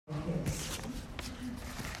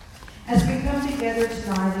As we come together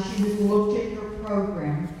tonight, as you looked at your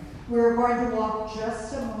program, we're going to walk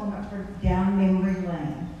just a moment down memory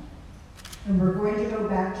lane. And we're going to go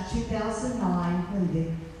back to 2009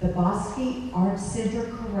 when the Bosque Arts Center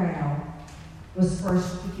Chorale was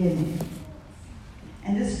first beginning.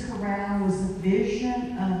 And this chorale was a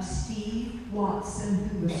vision of Steve Watson,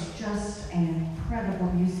 who was just an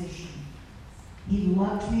incredible musician. He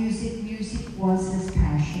loved music. Music was his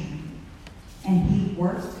passion. And he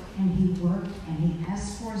worked, and he worked, and he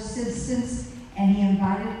asked for assistance, and he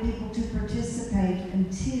invited people to participate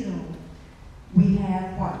until we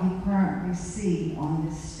have what you currently see on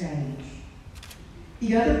this stage.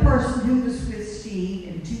 The other person who was with Steve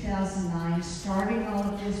in 2009, starting all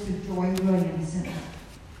of this with Joy Williamson.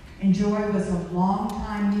 And Joy was a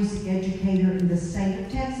longtime music educator in the state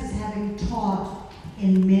of Texas, having taught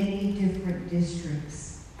in many different districts.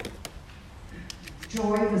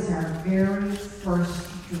 Joy was our very first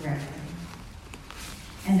director.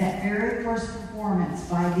 And that very first performance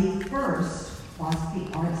by the first Bosque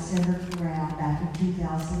Arts Center Chorale back in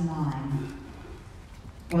 2009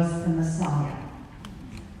 was The Messiah.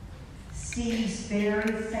 Steve's very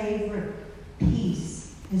favorite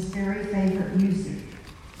piece, his very favorite music,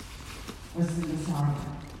 was The Messiah.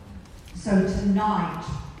 So tonight,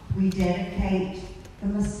 we dedicate The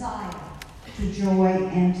Messiah to Joy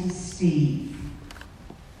and to Steve.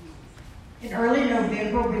 In early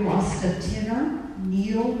November, we lost a tenor,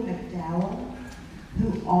 Neil McDowell,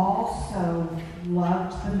 who also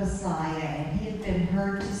loved The Messiah, and he had been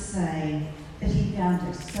heard to say that he found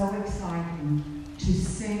it so exciting to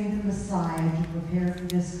sing The Messiah to prepare for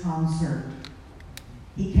this concert.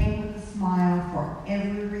 He came with a smile for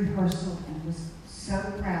every rehearsal and was so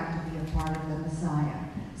proud to be a part of The Messiah.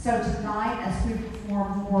 So tonight, as we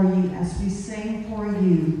perform for you, as we sing for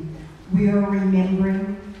you, we are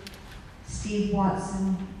remembering Steve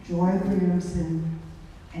Watson, Joy Williamson,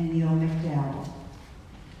 and Neil McDowell.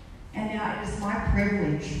 And now it is my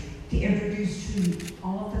privilege to introduce to you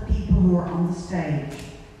all of the people who are on the stage.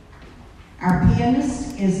 Our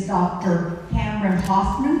pianist is Dr. Cameron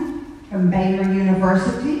Hoffman from Baylor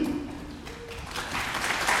University.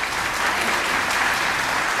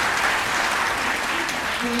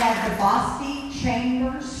 We have the Bosque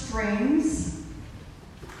Chamber Strings.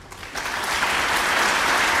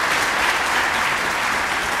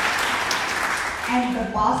 And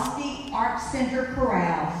the Bosque Arts Center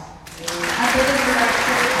Chorale, under the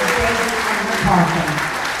direction of David McCarthy.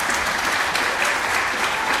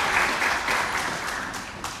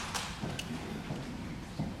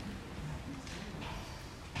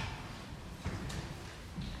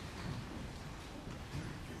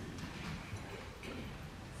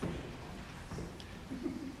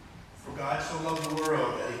 For God so loved the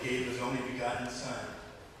world that he gave his only begotten Son,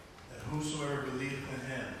 that whosoever believeth in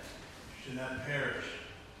him should not perish,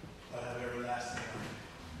 but have everlasting life.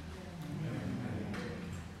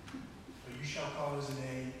 For you shall call his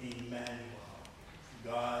name Emmanuel,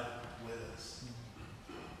 God with us.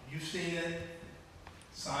 You've seen it,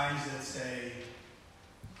 signs that say,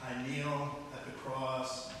 I kneel at the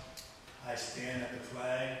cross, I stand at the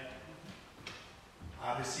flag.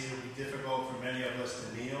 Obviously, it will be difficult for many of us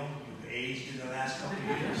to kneel. You've aged in the last couple of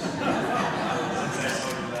years since I saw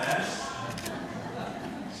you last.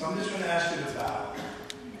 So I'm just going to ask you to bow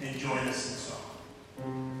and join us in song.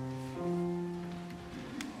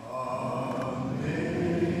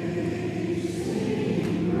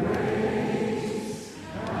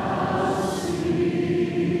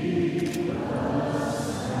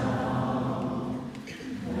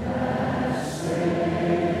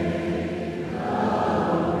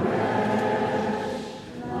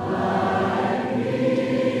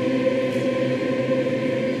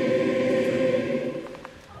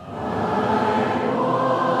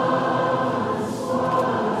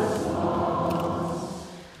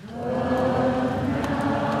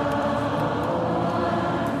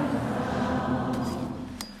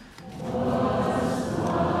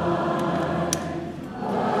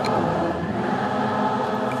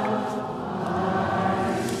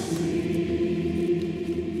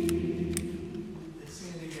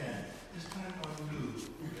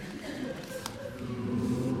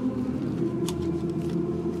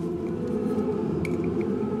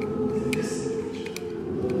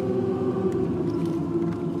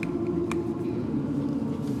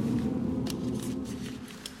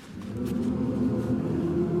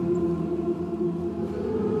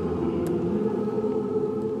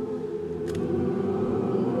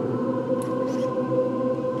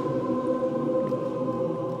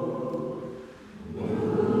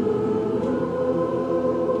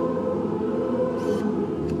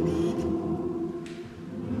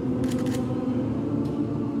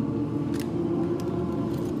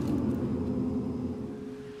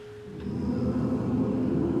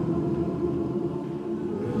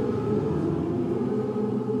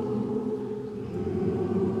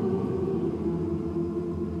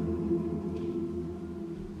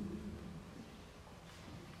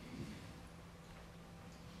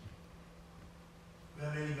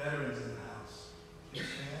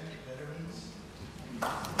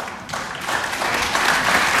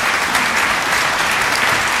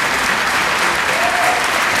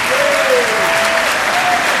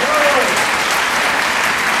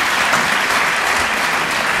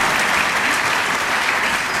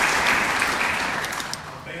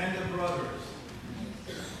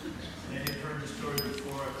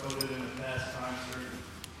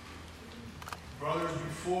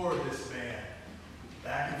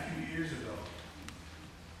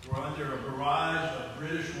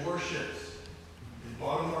 ships in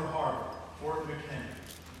Baltimore Harbor, Fort McHenry.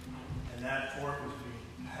 And that fort was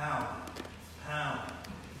being pounded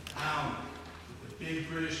with the big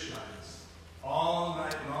British guns all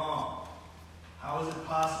night long. How is it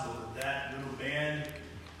possible that that little band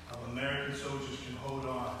of American soldiers can hold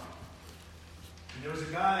on? And there was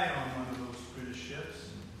a guy on one of those British ships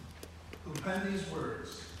who penned these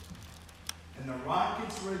words, "And the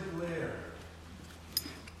rocket's red glare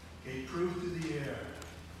gave proof to the air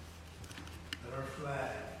that our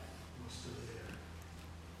flag was still there."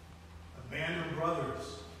 A band of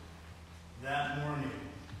brothers that morning,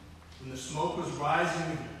 when the smoke was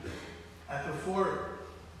rising at the fort,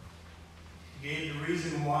 gave the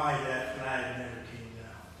reason why that flag never came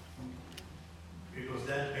down. Because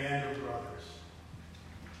that band of brothers,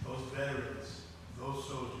 those veterans, those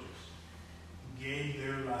soldiers, gave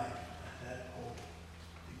their life at that pole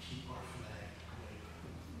to keep our flag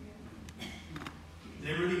waving.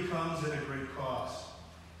 Liberty comes at a great cost,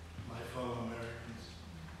 my fellow Americans.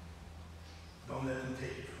 Don't let them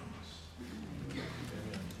take it